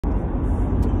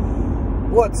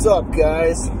What's up,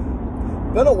 guys?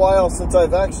 Been a while since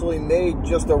I've actually made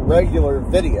just a regular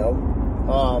video,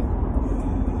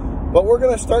 but we're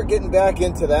going to start getting back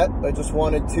into that. I just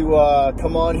wanted to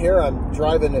come on here. I'm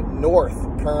driving north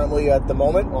currently at the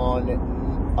moment on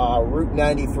Route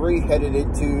 93, headed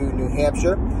into New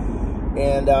Hampshire,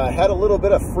 and had a little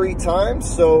bit of free time,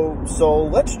 so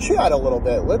let's chat a little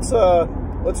bit. Let's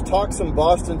talk some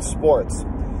Boston sports,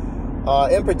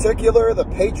 in particular the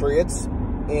Patriots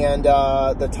and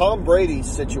the Tom Brady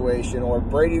situation, or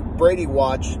Brady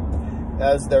Watch,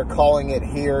 as they're calling it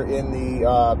here in the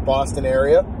Boston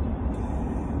area.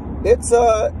 It's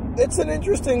an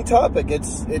interesting topic.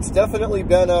 It's definitely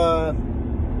been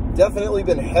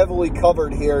heavily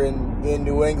covered here in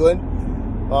New England.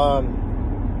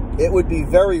 It would be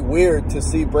very weird to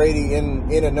see Brady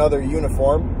in another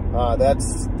uniform.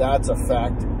 That's a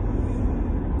fact.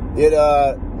 You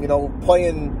know,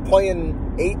 playing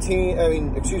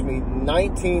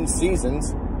 19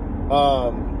 seasons,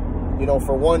 you know,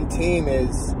 for one team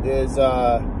is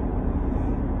a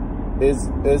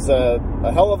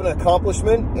hell of an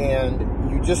accomplishment, and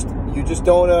you just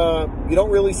don't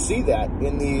really see that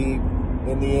in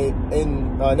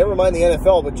never mind the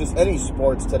NFL, but just any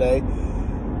sports today.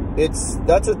 That's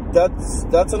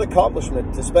an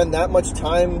accomplishment, to spend that much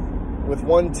time with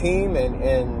one team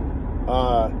and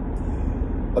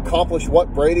accomplish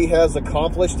what Brady has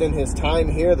accomplished in his time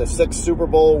here, the 6 Super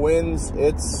Bowl wins.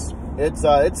 It's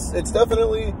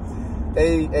definitely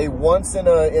a once in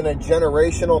a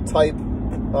generational type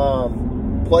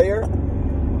player,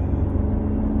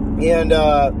 and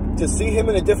to see him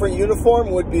in a different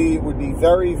uniform would be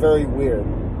very, very weird.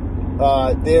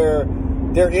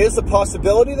 There is a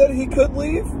possibility that he could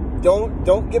leave.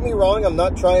 Don't get me wrong. I'm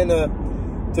not trying to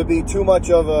be too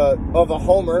much of a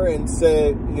homer and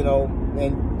say,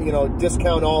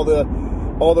 discount all the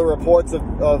reports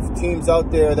of teams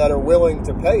out there that are willing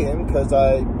to pay him, because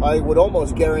I would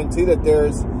almost guarantee that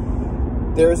there's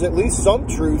at least some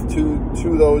truth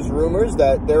to those rumors,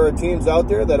 that there are teams out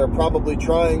there that are probably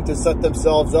trying to set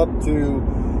themselves up to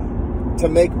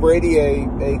make Brady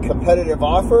a competitive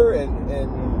offer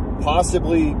and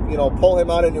possibly, pull him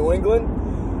out of New England.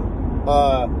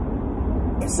 I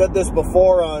said this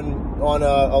before on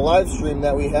a live stream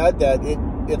that we had, that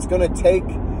it's going to take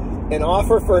an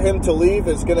offer for him to leave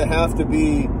is going to have to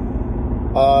be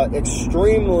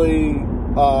extremely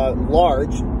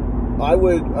large.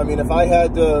 If I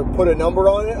had to put a number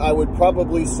on it, I would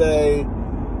probably say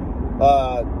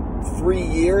 3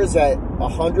 years at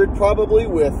 100, probably,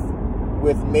 with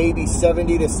maybe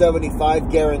 70 to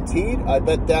 75 guaranteed. I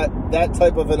bet that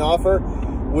type of an offer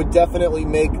would definitely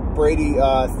make Brady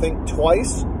think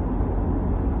twice.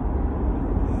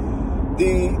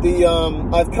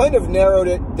 I've kind of narrowed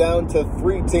it down to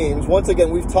 3 teams. Once again,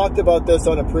 we've talked about this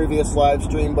on a previous live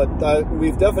stream, but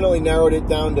we've definitely narrowed it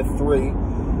down to 3.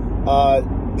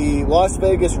 The Las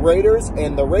Vegas Raiders,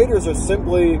 and the Raiders are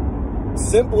simply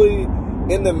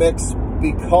in the mix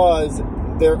because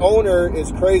their owner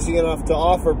is crazy enough to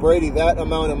offer Brady that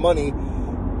amount of money.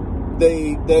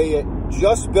 They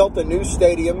just built a new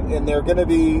stadium, and they're going to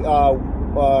be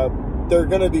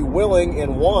willing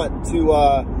and want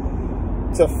to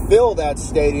fill that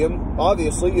stadium.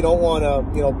 Obviously, you don't want to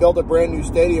build a brand new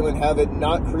stadium and have it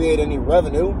not create any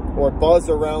revenue or buzz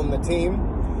around the team.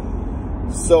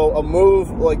 So a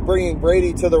move like bringing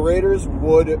Brady to the Raiders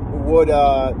would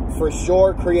for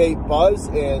sure create buzz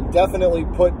and definitely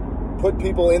put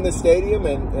people in the stadium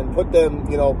and put them,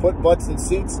 put butts in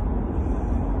seats.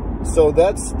 So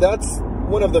that's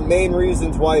one of the main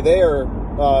reasons why they're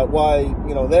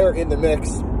in the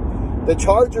mix. The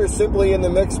Chargers simply in the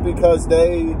mix because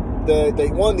they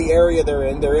won the area they're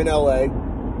in. They're in LA.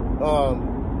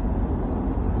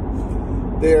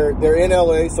 They're in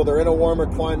LA, so they're in a warmer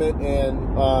climate,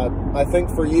 and I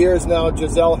think for years now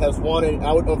Giselle has wanted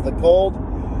out of the cold,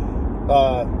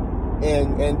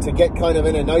 and to get kind of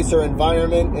in a nicer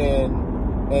environment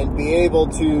and be able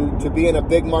to be in a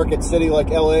big market city like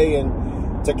LA, and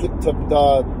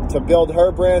to build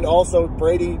her brand. Also,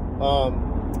 Brady,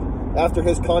 after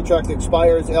his contract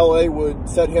expires, LA would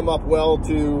set him up well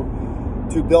to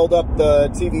build up the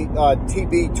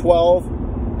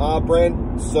TB12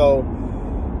 brand. So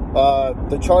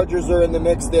the Chargers are in the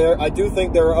mix there. I do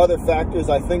think there are other factors.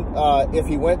 I think if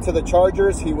he went to the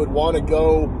Chargers, he would want to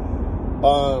go.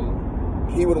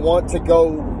 He would want to go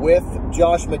with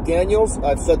Josh McDaniels.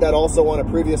 I've said that also on a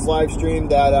previous live stream,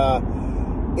 that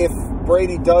if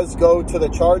Brady does go to the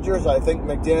Chargers, I think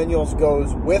McDaniels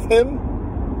goes with him,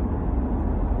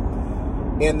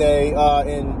 and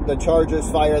the Chargers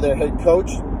fire their head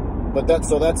coach. But that's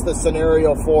the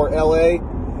scenario for LA.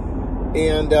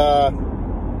 And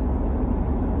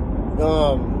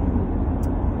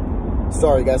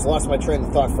Sorry, guys, lost my train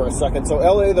of thought for a second. So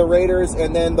LA, the Raiders,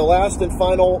 and then the last and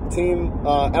final team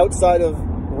outside of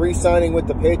re-signing with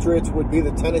the Patriots would be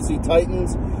the Tennessee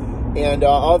Titans. And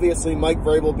obviously, Mike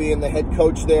Vrabel being the head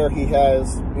coach there, he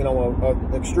has, you know,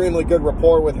 an extremely good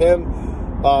rapport with him.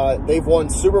 They've won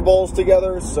Super Bowls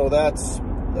together, so that's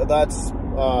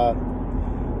a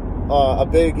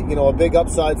big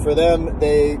upside for them.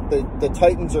 The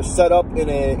Titans are set up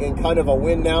in kind of a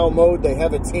win now mode. They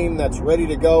have a team that's ready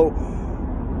to go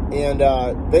and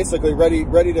basically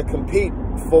ready to compete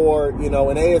for, you know,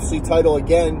 an AFC title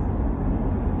again.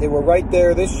 They were right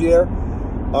there this year.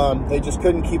 They just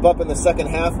couldn't keep up in the second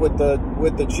half with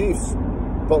the Chiefs.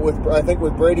 But I think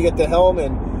with Brady at the helm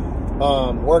and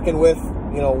working with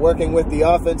the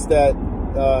offense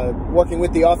working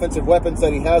with the offensive weapons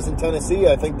that he has in Tennessee,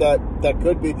 I think that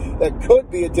could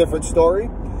be a different story. You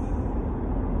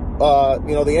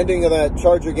know, the ending of that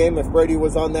Charger game, if Brady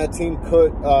was on that team,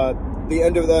 the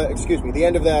end of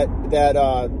that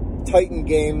Titan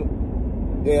game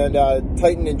and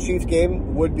Titan and Chiefs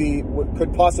game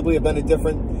could possibly have been a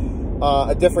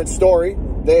different story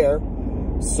there.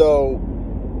 So,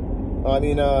 I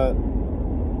mean,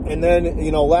 and then,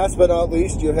 you know, last but not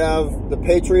least, you have the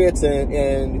Patriots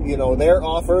and you know, their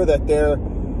offer the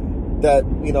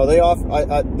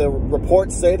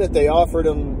reports say that they offered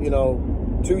him, you know,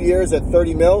 2 years at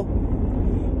 $30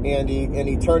 million, and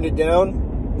he turned it down.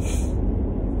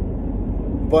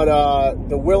 But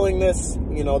the willingness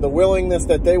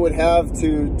that they would have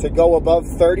to go above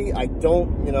 30, I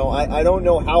don't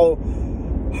know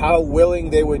how willing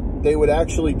they would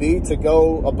actually be to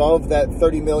go above that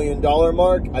 $30 million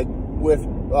mark. With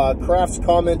Kraft's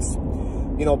comments,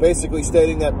 you know, basically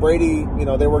stating that Brady, you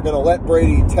know, they were going to let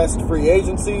Brady test free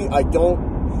agency.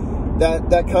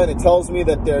 That kind of tells me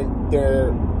that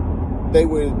they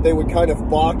would kind of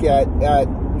balk at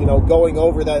you know, going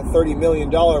over that $30 million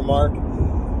mark.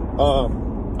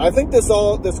 I think this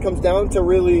comes down to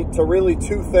really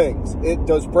two things.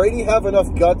 Does Brady have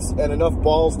enough guts and enough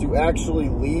balls to actually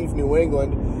leave New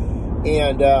England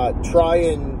and try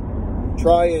and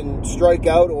strike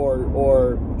out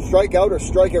or strike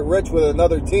it rich with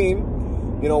another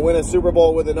team? You know, win a Super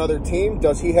Bowl with another team.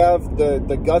 Does he have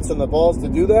the guts and the balls to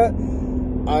do that?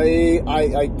 I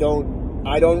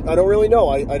don't really know.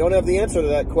 I don't have the answer to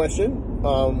that question.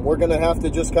 We're gonna have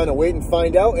to just kind of wait and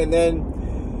find out, and then.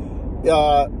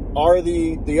 Are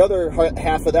the other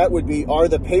half of that would be, are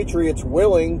the Patriots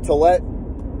willing to let,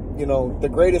 you know, the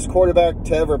greatest quarterback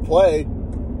to ever play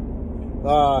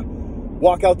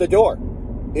walk out the door?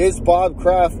 Is Bob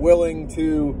Kraft willing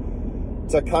to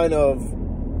kind of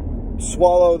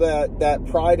swallow that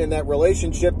pride and that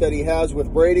relationship that he has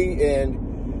with Brady and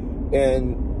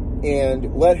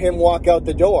let him walk out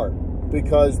the door?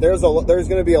 Because there's going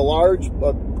to be a large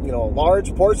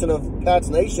portion of Pat's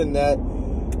Nation that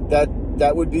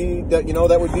would be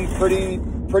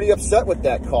pretty upset with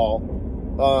that call.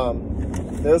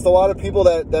 There's a lot of people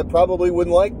that probably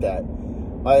wouldn't like that.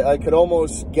 I could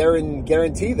almost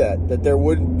guarantee that there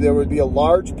would be a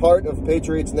large part of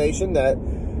Patriots Nation that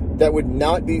would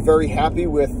not be very happy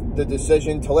with the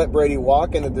decision to let Brady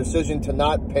walk and the decision to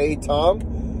not pay Tom.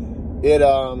 It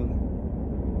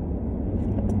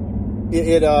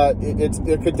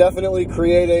could definitely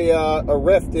create a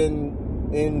rift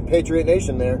in Patriot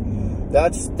Nation there.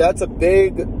 That's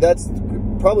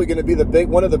probably going to be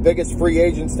one of the biggest free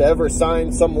agents to ever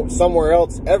sign somewhere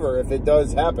else ever, if it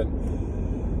does happen.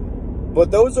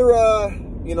 But those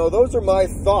are my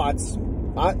thoughts.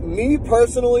 Me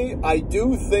personally, I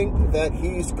do think that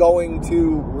he's going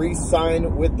to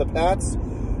re-sign with the Pats.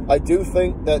 I do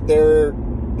think that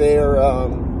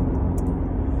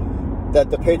that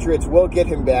the Patriots will get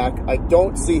him back. I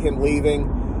don't see him leaving.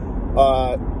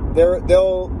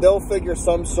 They'll figure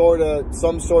some sort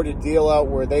of deal out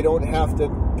where they don't have to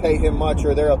pay him much,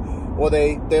 or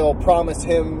they'll promise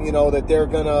him, you know, that they're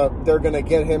gonna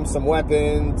get him some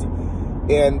weapons,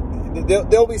 and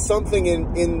there'll be something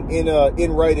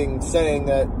in writing saying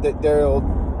that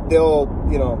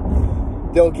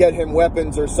they'll get him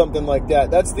weapons or something like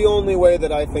that. That's the only way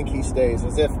that I think he stays,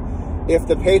 is if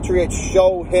the Patriots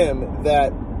show him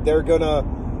that they're gonna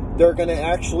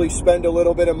actually spend a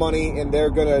little bit of money and they're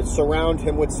gonna surround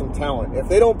him with some talent. If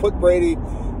they don't put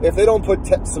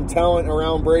some talent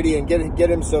around Brady and get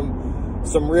him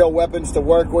some real weapons to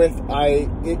work with,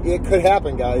 it could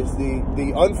happen, guys.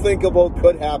 The unthinkable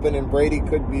could happen, and Brady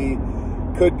could be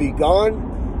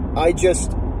gone. I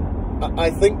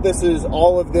think this is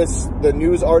all of this, the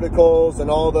news articles and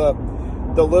all the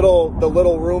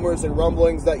little rumors and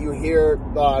rumblings that you hear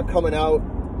coming out.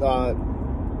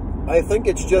 I think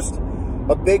it's just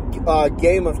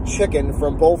game of chicken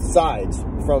from both sides,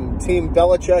 from Team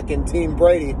Belichick and Team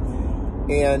Brady,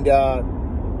 and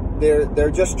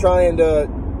they're just trying to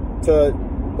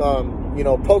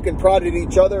poke and prod at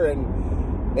each other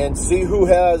and see who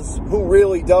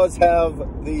really does have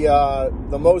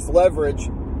the most leverage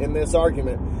in this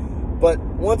argument. But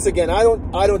once again, I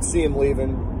don't see him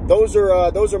leaving. Those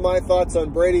are my thoughts on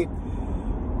Brady.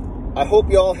 I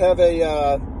hope you all have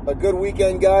a good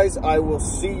weekend, guys. I will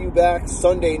see you back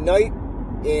Sunday night,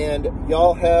 and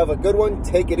y'all have a good one.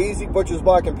 Take it easy. Butchers,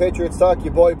 Block, and Patriots Talk.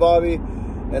 Your boy Bobby,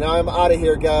 and I'm out of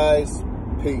here, guys.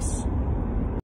 Peace.